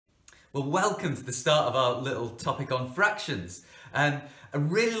Well, welcome to the start of our little topic on fractions. I'm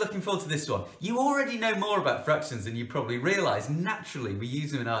really looking forward to this one. You already know more about fractions than you probably realise. Naturally, we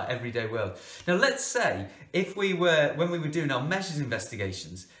use them in our everyday world. Now, let's say when we were doing our measures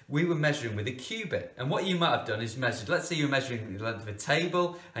investigations, we were measuring with a cubit. And what you might have done is measured, let's say you were measuring the length of a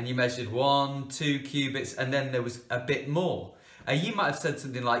table and you measured 1, 2 cubits, and then there was a bit more. You might have said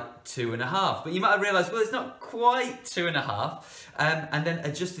something like 2.5, but you might have realised, well, it's not quite 2.5, and then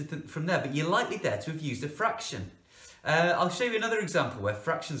adjusted from there. But you're likely there to have used a fraction. I'll show you another example where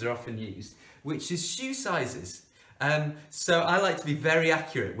fractions are often used, which is shoe sizes. So I like to be very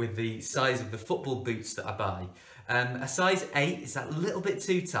accurate with the size of the football boots that I buy. A size 8 is a little bit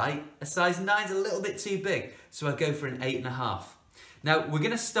too tight, a size 9 is a little bit too big, so I go for an 8.5. Now, we're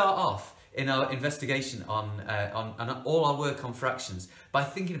going to start off in our investigation on all our work on fractions by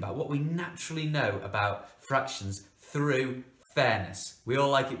thinking about what we naturally know about fractions through fairness. We all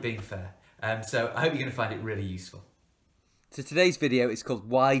like it being fair. So I hope you're going to find it really useful. So today's video is called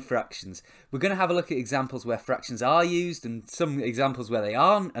Why Fractions. We're going to have a look at examples where fractions are used and some examples where they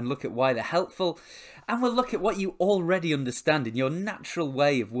aren't, and look at why they're helpful. And we'll look at what you already understand in your natural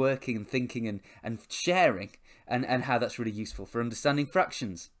way of working and thinking and sharing, and how that's really useful for understanding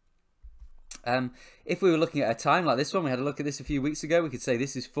fractions. If we were looking at a time like this one, we had a look at this a few weeks ago, we could say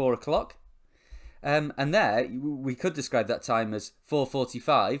this is 4 o'clock. And there, we could describe that time as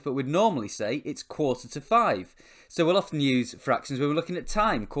 4:45, but we'd normally say it's 4:45. So we'll often use fractions when we're looking at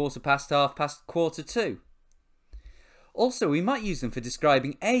time, 1/4 past, 1/2 past, 1/4 to. Also, we might use them for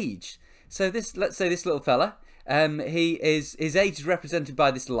describing age. So let's say this little fella, his age is represented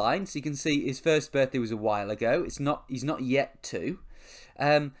by this line, so you can see his first birthday was a while ago. He's not yet 2.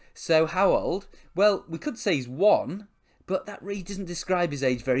 So how old? Well, we could say he's 1, but that really doesn't describe his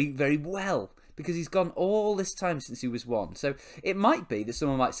age very, very well, because he's gone all this time since he was 1. So it might be that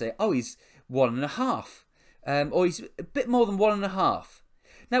someone might say, oh, he's 1.5, or he's a bit more than 1.5.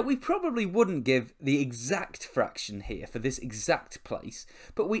 Now, we probably wouldn't give the exact fraction here for this exact place,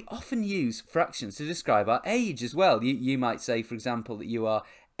 but we often use fractions to describe our age as well. You might say, for example, that you are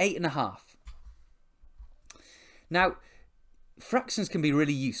 8.5. Now, fractions can be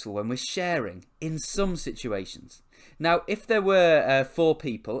really useful when we're sharing in some situations. Now, if there were 4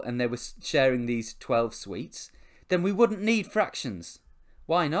 people and they were sharing these 12 sweets, then we wouldn't need fractions.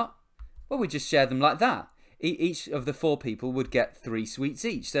 Why not? Well, we just share them like that. Each of the 4 people would get 3 sweets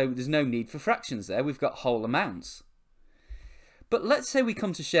each, so there's no need for fractions there. We've got whole amounts. But let's say we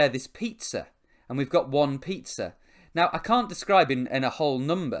come to share this pizza, and we've got 1 pizza. Now, I can't describe in a whole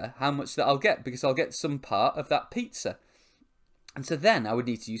number how much that I'll get, because I'll get some part of that pizza. And so then I would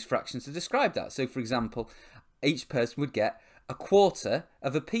need to use fractions to describe that. So, for example, each person would get 1/4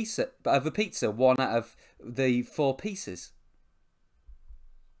 of a pizza, 1 out of the 4 pieces.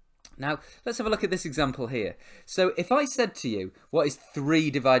 Now, let's have a look at this example here. So if I said to you, what is 3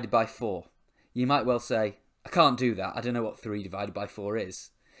 divided by 4? You might well say, I can't do that. I don't know what 3 divided by 4 is.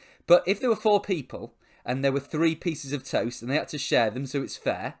 But if there were 4 people and there were 3 pieces of toast and they had to share them so it's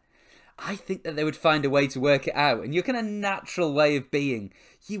fair, I think that they would find a way to work it out. And your kind of natural way of being,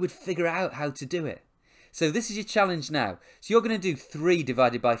 you would figure out how to do it. So this is your challenge now. So you're going to do 3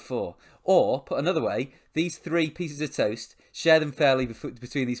 divided by 4. Or, put another way, these 3 pieces of toast, share them fairly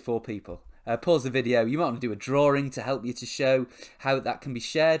between these 4 people. Pause the video. You might want to do a drawing to help you to show how that can be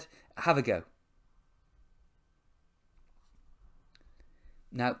shared. Have a go.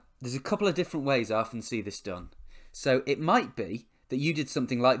 Now, there's a couple of different ways I often see this done. So it might be that you did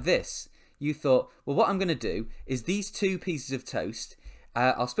something like this. You thought, well, what I'm going to do is these 2 pieces of toast,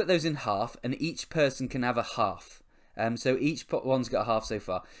 I'll split those in half, and each person can have a half. So each one's got a half so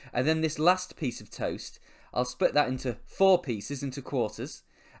far. And then this last piece of toast, I'll split that into 4 pieces, into quarters.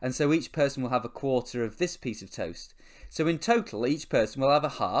 And so each person will have 1/4 of this piece of toast. So in total, each person will have a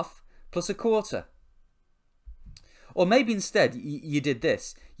half plus 1/4. Or maybe instead, you did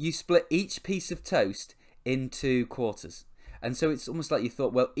this. You split each piece of toast into quarters. And so it's almost like you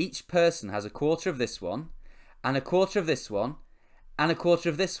thought, well, each person has 1/4 of this one, and 1/4 of this one, and 1/4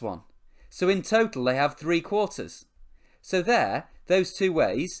 of this one. So in total, they have 3/4. So there, those 2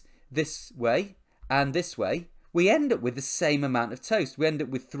 ways, this way and this way, we end up with the same amount of toast. We end up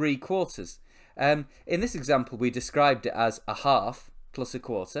with 3/4. In this example, we described it as a half plus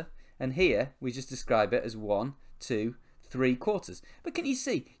 1/4. And here, we just describe it as 1, 2, 3/4. But can you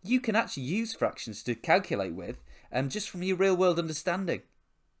see, you can actually use fractions to calculate with, just from your real world understanding.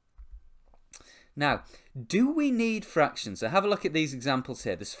 Now, do we need fractions? So have a look at these examples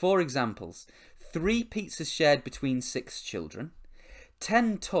here. There's 4 examples. 3 pizzas shared between 6 children.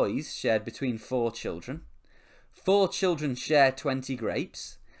 10 toys shared between 4 children. 4 children share 20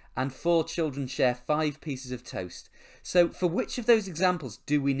 grapes. and 4 children share 5 pieces of toast. So for which of those examples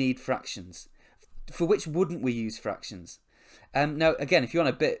do we need fractions? For which wouldn't we use fractions? Now, again, if you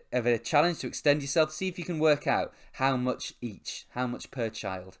want a bit of a challenge to extend yourself, see if you can work out how much each, how much per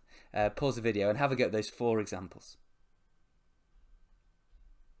child. Pause the video and have a go at those 4 examples.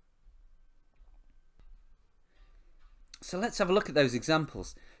 So let's have a look at those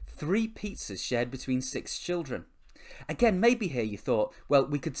examples. 3 pizzas shared between 6 children. Again, maybe here you thought, well,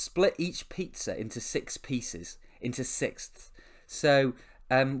 we could split each pizza into 6 pieces, into sixths. So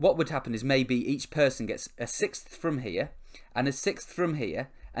what would happen is maybe each person gets a 6th from here, and a 6th from here,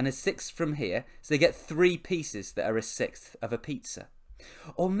 and a 6th from here, so they get 3 pieces that are a 6th of a pizza.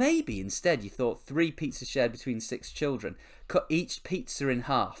 Or maybe instead you thought 3 pizzas shared between 6 children, cut each pizza in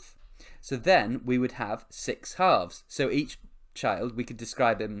half. So then we would have 6 halves. So each child, we could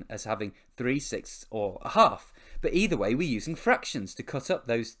describe him as having 3/6 or a half. But either way, we're using fractions to cut up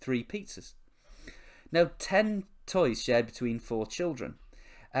those 3 pizzas. Now, 10 toys shared between 4 children.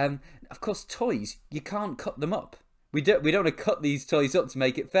 Of course, toys, you can't cut them up. We don't want to cut these toys up to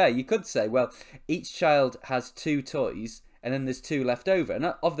make it fair. You could say, well, each child has 2 toys, and then there's 2 left over. And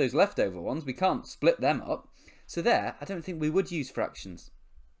of those leftover ones, we can't split them up. So there, I don't think we would use fractions.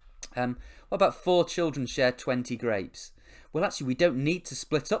 What about 4 children share 20 grapes? Well, actually, we don't need to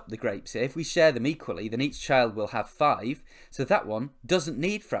split up the grapes here. If we share them equally, then each child will have 5. So that one doesn't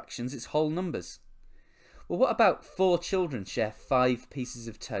need fractions, it's whole numbers. Well, what about 4 children share 5 pieces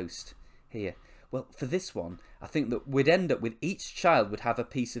of toast here? Well, for this one, I think that we'd end up with each child would have a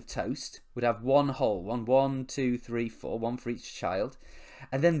piece of toast, would have one whole one, 1, 2, 3, 4, one for each child.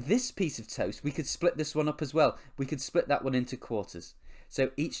 And then this piece of toast, we could split this one up as well. We could split that one into quarters.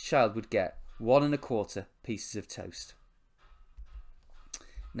 So each child would get 1 1/4 pieces of toast.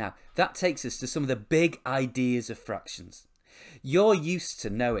 Now, that takes us to some of the big ideas of fractions. You're used to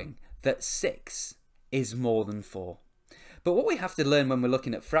knowing that 6 is more than 4. But what we have to learn when we're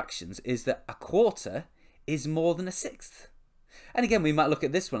looking at fractions is that a quarter is more than a 1/6. And again, we might look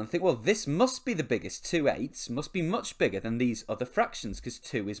at this one and think, well, this must be the biggest. 2/8 must be much bigger than these other fractions because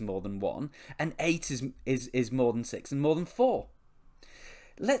 2 is more than 1 and 8 is more than 6 and more than 4.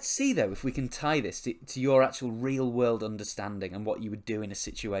 Let's see, though, if we can tie this to your actual real-world understanding and what you would do in a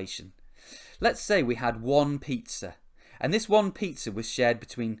situation. Let's say we had 1 pizza, and this 1 pizza was shared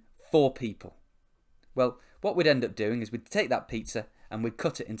between 4 people. Well, what we'd end up doing is we'd take that pizza and we'd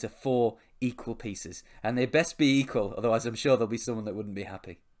cut it into 4 equal pieces. And they best be equal, otherwise I'm sure there'll be someone that wouldn't be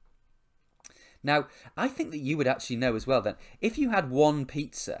happy. Now, I think that you would actually know as well that if you had 1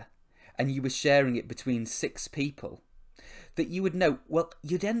 pizza and you were sharing it between 6 people, that you would know, well,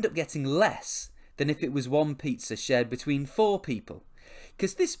 you'd end up getting less than if it was 1 pizza shared between 4 people.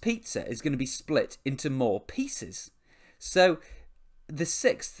 Because this pizza is going to be split into more pieces. So the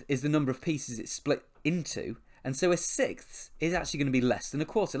 1/6 is the number of pieces it's split into, and so a 1/6 is actually going to be less than a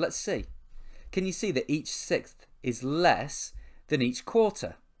quarter. Let's see. Can you see that each 1/6 is less than each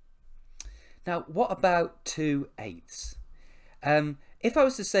quarter? Now, what about 2/8? If I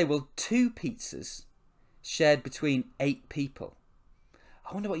was to say, well, 2 pizzas shared between 8 people,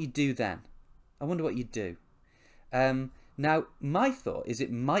 I wonder what you'd do then. I wonder what you'd do. Now, my thought is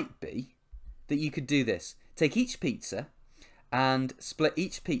it might be that you could do this. Take each pizza and split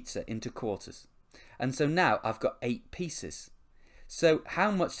each pizza into quarters. And so now I've got 8 pieces. So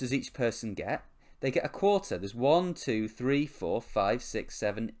how much does each person get? They get a quarter. There's 1, 2, 3, 4, 5, 6,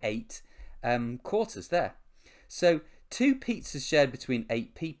 7, 8 quarters there. So 2 pizzas shared between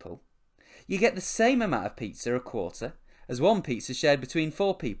 8 people. You get the same amount of pizza, a quarter, as 1 pizza shared between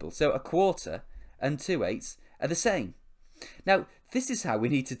 4 people. So a quarter and 2/8 are the same. Now, this is how we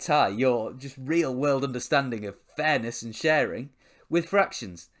need to tie your just real world understanding of fairness and sharing with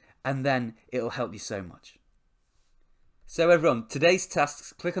fractions, and then it'll help you so much. So everyone, today's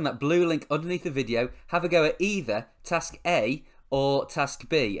tasks, click on that blue link underneath the video, have a go at either task A or task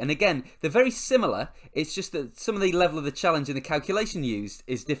B. And again, they're very similar, it's just that some of the level of the challenge and the calculation used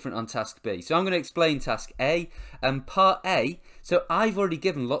is different on task B. So I'm going to explain task A. Part A, so I've already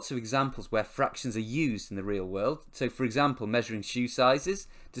given lots of examples where fractions are used in the real world. So for example, measuring shoe sizes,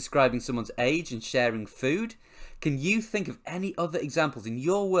 describing someone's age and sharing food. Can you think of any other examples in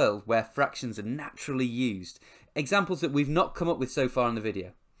your world where fractions are naturally used? Examples that we've not come up with so far in the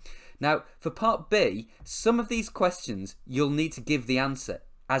video. Now, for part B, some of these questions you'll need to give the answer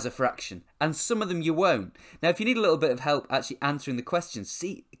as a fraction, and some of them you won't. Now, if you need a little bit of help actually answering the questions,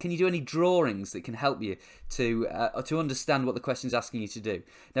 see, can you do any drawings that can help you to understand what the question's asking you to do?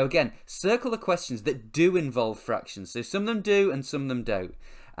 Now, again, circle the questions that do involve fractions. So some of them do and some of them don't.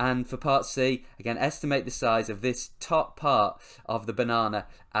 And for part C, again, estimate the size of this top part of the banana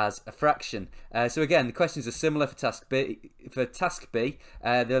as a fraction. So again, the questions are similar for task B. For task B,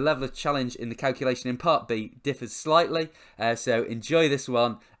 the level of challenge in the calculation in part B differs slightly. So enjoy this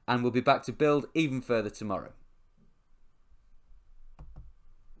one, and we'll be back to build even further tomorrow.